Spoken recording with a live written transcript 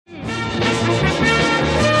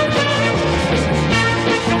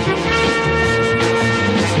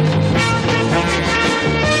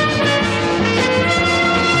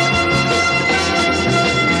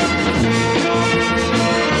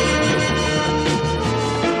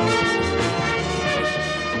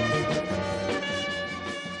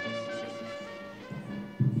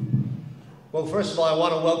Well, first of all, I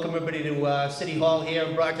want to welcome everybody to City Hall here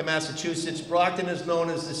in Brockton, Massachusetts. Brockton is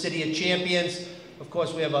known as the City of Champions. Of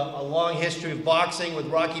course, we have a long history of boxing with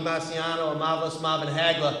Rocky Marciano and Marvelous Marvin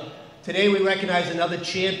Hagler. Today, we recognize another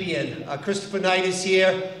champion. Christopher Knight is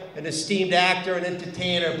here, an esteemed actor and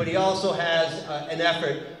entertainer, but he also has an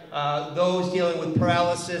effort, those dealing with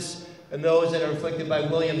paralysis and those that are afflicted by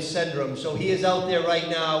Williams syndrome. So he is out there right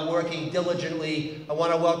now working diligently. I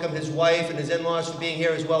want to welcome his wife and his in-laws for being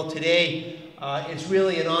here as well today. It's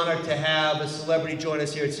really an honor to have a celebrity join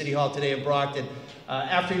us here at City Hall today in Brockton.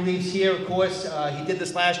 After he leaves here, of course, he did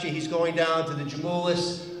this last year, he's going down to the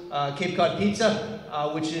Jamoulis Cape Cod Pizza,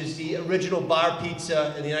 which is the original bar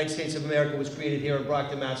pizza in the United States of America, was created here in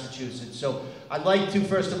Brockton, Massachusetts. So I'd like to,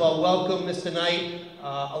 first of all, welcome Mr. Knight.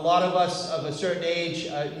 A lot of us of a certain age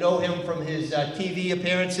know him from his TV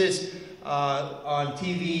appearances on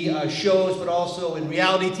TV shows, but also in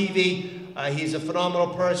reality TV. He's a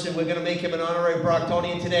phenomenal person. We're going to make him an honorary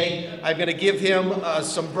Brocktonian today. I'm going to give him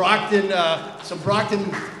some Brockton.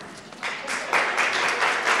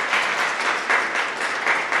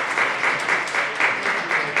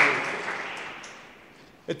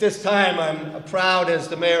 At this time, I'm proud as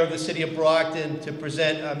the mayor of the city of Brockton to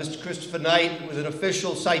present Mr. Christopher Knight with an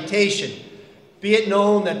official citation. Be it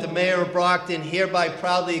known that the mayor of Brockton hereby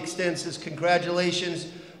proudly extends his congratulations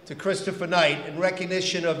to Christopher Knight in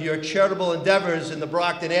recognition of your charitable endeavors in the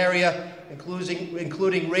Brockton area,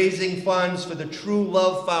 including raising funds for the True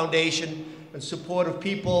Love Foundation in support of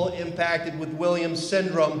people impacted with Williams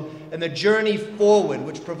syndrome, and the Journey Forward,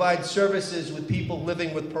 which provides services with people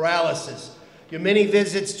living with paralysis. Your many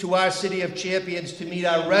visits to our City of Champions to meet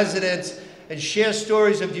our residents and share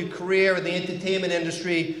stories of your career in the entertainment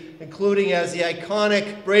industry, including as the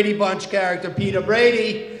iconic Brady Bunch character, Peter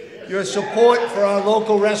Brady, your support for our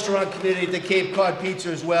local restaurant community at the Cape Cod Pizza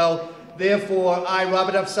as well. Therefore, I,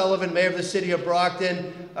 Robert F. Sullivan, Mayor of the City of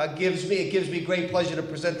Brockton, it gives me great pleasure to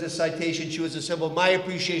present this citation to you as a symbol of my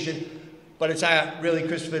appreciation, but it's really,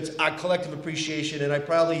 Christopher, it's our collective appreciation, and I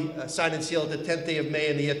proudly sign and seal it the 10th day of May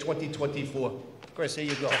in the year 2024. Chris, here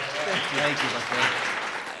you go. Thank you, my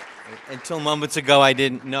friend. Until moments ago, I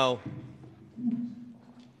didn't know.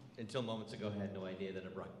 Until moments ago, I had no idea that a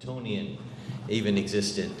Brocktonian even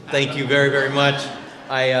existed. Thank you very, very much.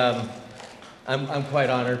 I'm quite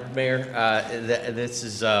honored, Mayor. This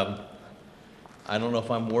is, I don't know if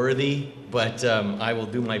I'm worthy, but I will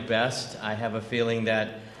do my best. I have a feeling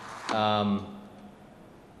that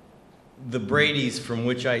the Bradys from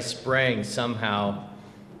which I sprang somehow,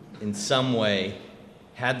 in some way,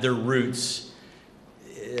 had their roots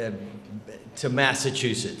to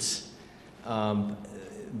Massachusetts.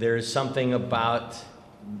 There is something about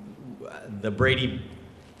the Brady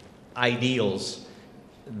ideals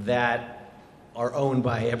that are owned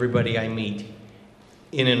by everybody I meet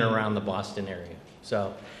in and around the Boston area.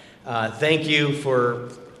 So thank you for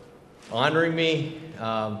honoring me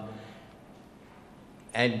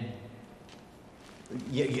and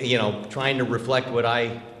you know, trying to reflect what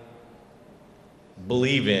I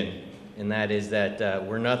believe in, and that is that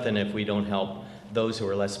we're nothing if we don't help those who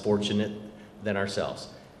are less fortunate than ourselves.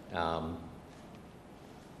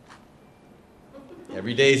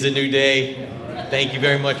 Every day is a new day. Thank you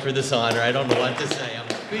very much for this honor. I don't know what to say. I'm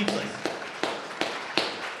speechless.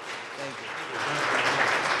 Thank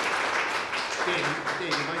you.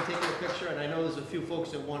 Dave, you mind taking a picture? And I know there's a few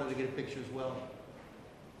folks that wanted to get a picture as well.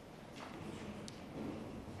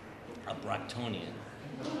 A Brocktonian.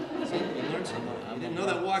 See, you learned something. You didn't know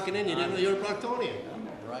that walking in. You didn't know you were a Brocktonian. I'm a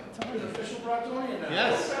Brocktonian. You're an official Brocktonian now.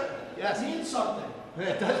 Yes. Yes. It means something.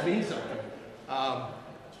 It does mean something.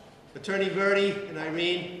 Attorney Verdi and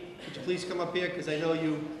Irene, would you please come up here, because I know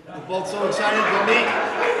you are both so excited to meet.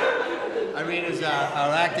 Irene is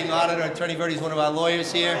our acting auditor. Attorney Verdi is one of our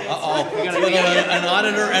lawyers here. Uh-oh. We got an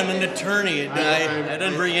auditor and an attorney. I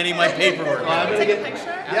didn't bring any of my paperwork. Take a picture?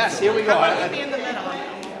 Yes, here we go. I won't be in the middle.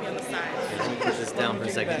 I'll be on the side. Put this down for a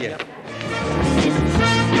second. Yeah.